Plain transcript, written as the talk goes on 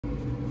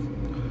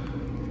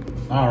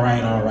All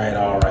right,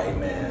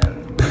 man.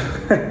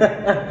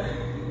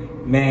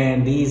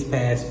 Man, these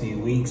past few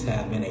weeks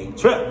have been a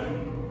trip.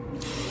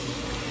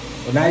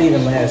 Well, not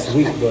even last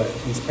week, but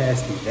these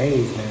past few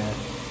days, man.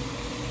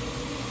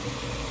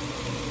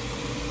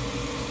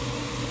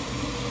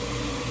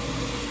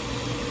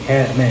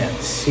 Yeah, man,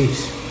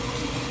 sheesh.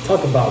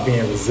 Talk about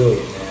being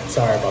resilient, man.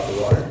 Sorry about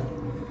the water.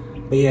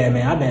 But yeah,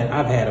 man,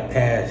 I've had a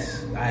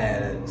past. I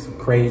had some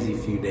crazy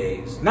few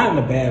days. Not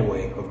in a bad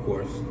way, of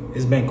course.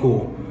 It's been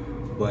cool,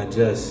 but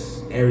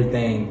just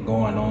everything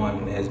going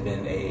on has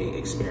been a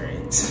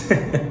experience.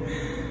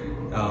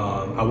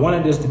 I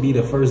wanted this to be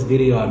the first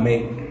video I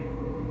make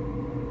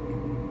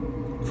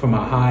for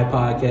my High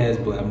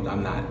podcast, but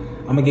I'm not.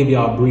 I'm gonna give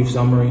y'all a brief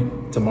summary.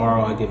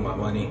 Tomorrow I get my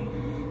money,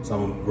 so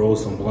I'm gonna roll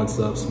some blunts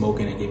up,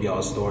 smoking, and give y'all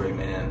a story,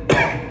 man.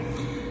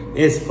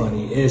 It's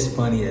funny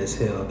as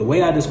hell. The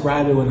way I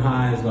describe it when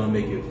high is gonna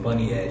make it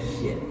funny as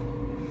shit.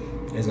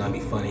 It's gonna be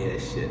funny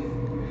as shit.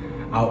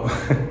 I'll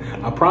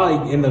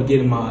probably end up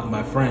getting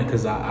my friend,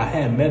 because I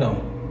had met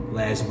him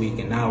last week,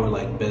 and now we're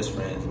like best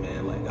friends,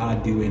 man. Like, I'll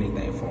do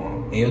anything for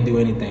him, and he'll do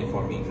anything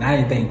for me. Not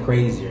anything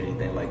crazy or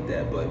anything like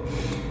that, but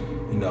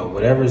you know,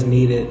 whatever's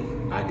needed,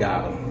 I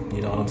got him.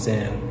 You know what I'm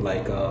saying?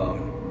 Like,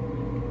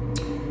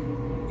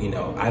 you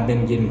know, I've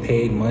been getting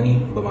paid money,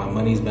 but my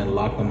money's been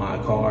locked on my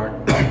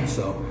card.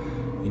 So,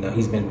 you know,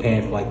 he's been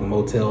paying for like the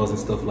motels and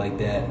stuff like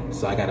that.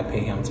 So I got to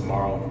pay him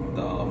tomorrow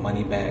the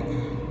money back.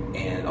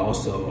 And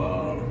also,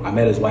 I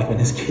met his wife and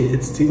his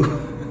kids too.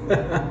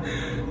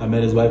 I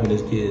met his wife and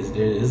his kids.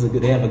 They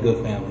have a good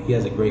family. He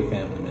has a great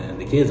family, man.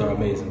 The kids are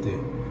amazing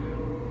too.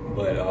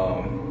 But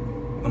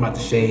I'm about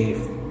to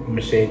shave. I'm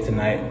gonna shave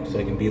tonight, so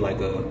it can be like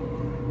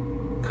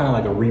kind of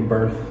like a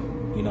rebirth.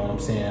 You know what I'm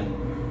saying?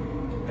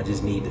 I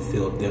just need to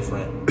feel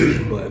different.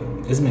 But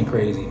it's been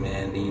crazy,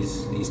 man.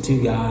 These two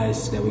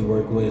guys that we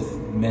work with,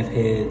 meth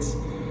heads,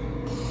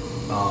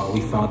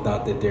 we found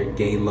out that they're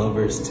gay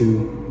lovers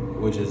too,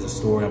 which is a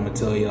story I'm gonna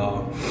tell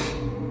y'all.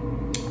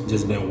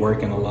 Just been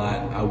working a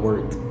lot. I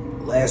worked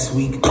last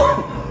week.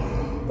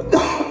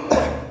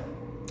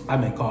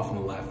 I've been coughing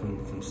a lot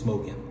from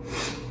smoking,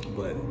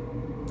 but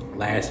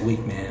last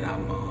week, man,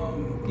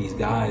 these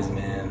guys,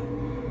 man,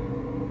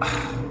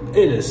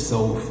 it is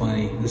so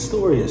funny. The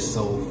story is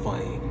so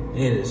funny.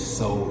 It is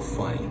so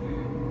funny.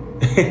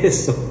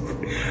 It's so,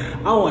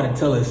 I want to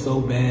tell it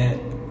so bad,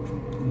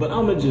 but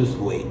I'm gonna just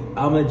wait.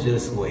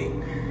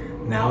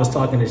 Now, I was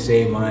talking to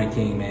Shade Mind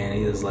King, man.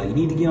 He was like, you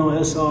need to get on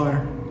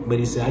SR, but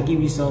he said, I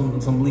give you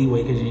some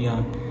leeway because you're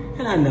young.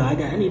 And I know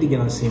I need to get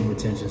on semen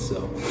retention.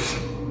 So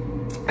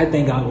I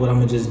think what I'm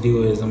gonna just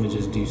do is I'm gonna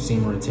just do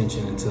semen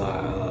retention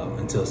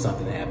until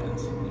something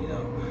happens, you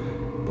know.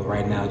 But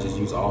right now, just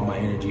use all my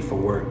energy for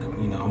work.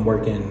 You know, I'm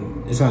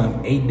working. It's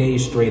on 8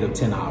 days straight of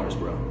 10 hours,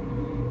 bro.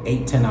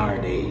 8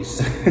 10-hour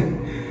days.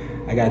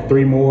 I got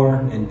 3 more,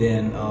 and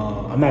then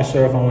I'm not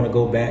sure if I want to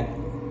go back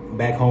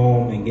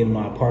home and get in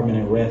my apartment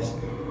and rest,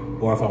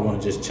 or if I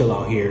want to just chill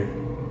out here.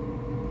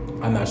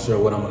 I'm not sure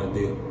what I'm gonna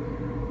do.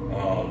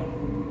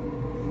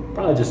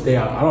 Probably just stay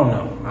out. I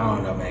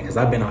don't know, man, because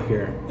I've been out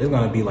here. It's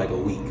gonna be like a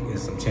week and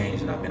some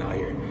change that I've been out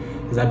here,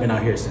 because I've been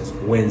out here since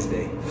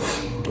Wednesday.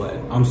 But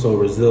I'm so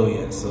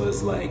resilient, so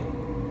it's like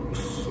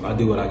I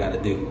do what I gotta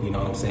do. You know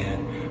what I'm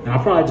saying? And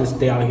I'll probably just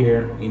stay out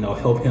here, you know,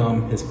 help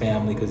him, his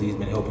family, because he's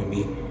been helping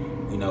me.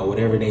 You know,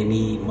 whatever they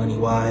need money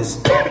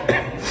wise,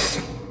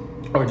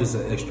 or just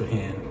an extra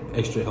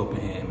helping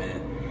hand,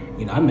 man.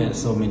 You know, I met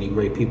so many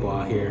great people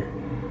out here.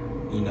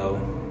 You know,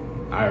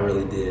 I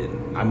really did.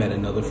 I met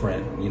another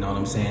friend, you know what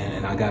I'm saying?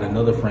 And I got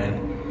another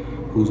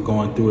friend who's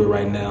going through it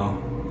right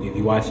now. If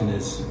you're watching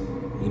this,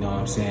 you know what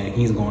I'm saying?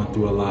 He's going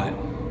through a lot,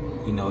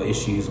 you know,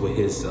 issues with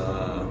his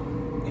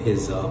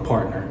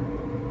partner,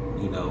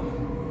 you know,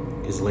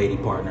 his lady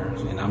partner.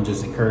 And I'm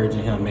just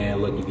encouraging him,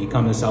 man, look, if you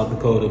come to South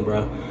Dakota,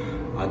 bro,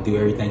 I'll do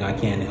everything I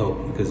can to help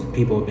you, because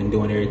people have been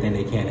doing everything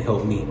they can to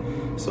help me.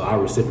 So I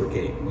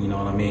reciprocate, you know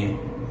what I mean?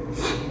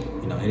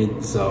 You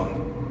know, so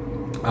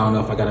I don't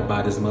know if I gotta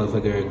buy this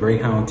motherfucker a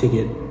Greyhound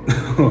ticket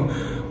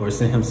or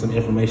send him some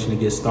information to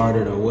get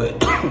started or what.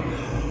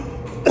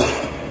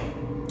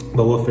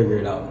 But we'll figure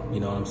it out, you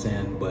know what I'm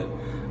saying? But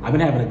I've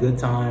been having a good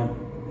time.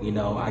 You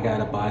know, I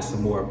gotta buy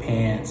some more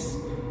pants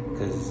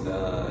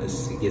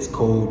because it gets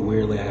cold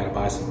weirdly. I gotta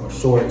buy some more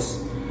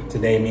shorts.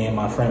 Today, me and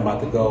my friend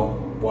about to go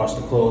wash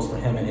the clothes for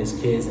him and his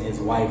kids and his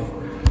wife.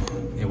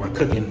 And we're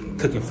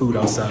cooking food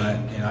outside,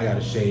 and I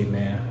gotta shave,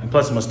 man. And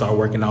plus I'm gonna start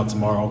working out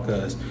tomorrow,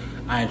 because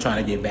I ain't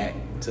trying to get back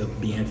to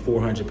being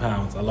 400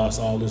 pounds. I lost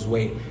all this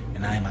weight,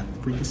 and I ain't about to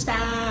freaking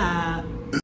stop.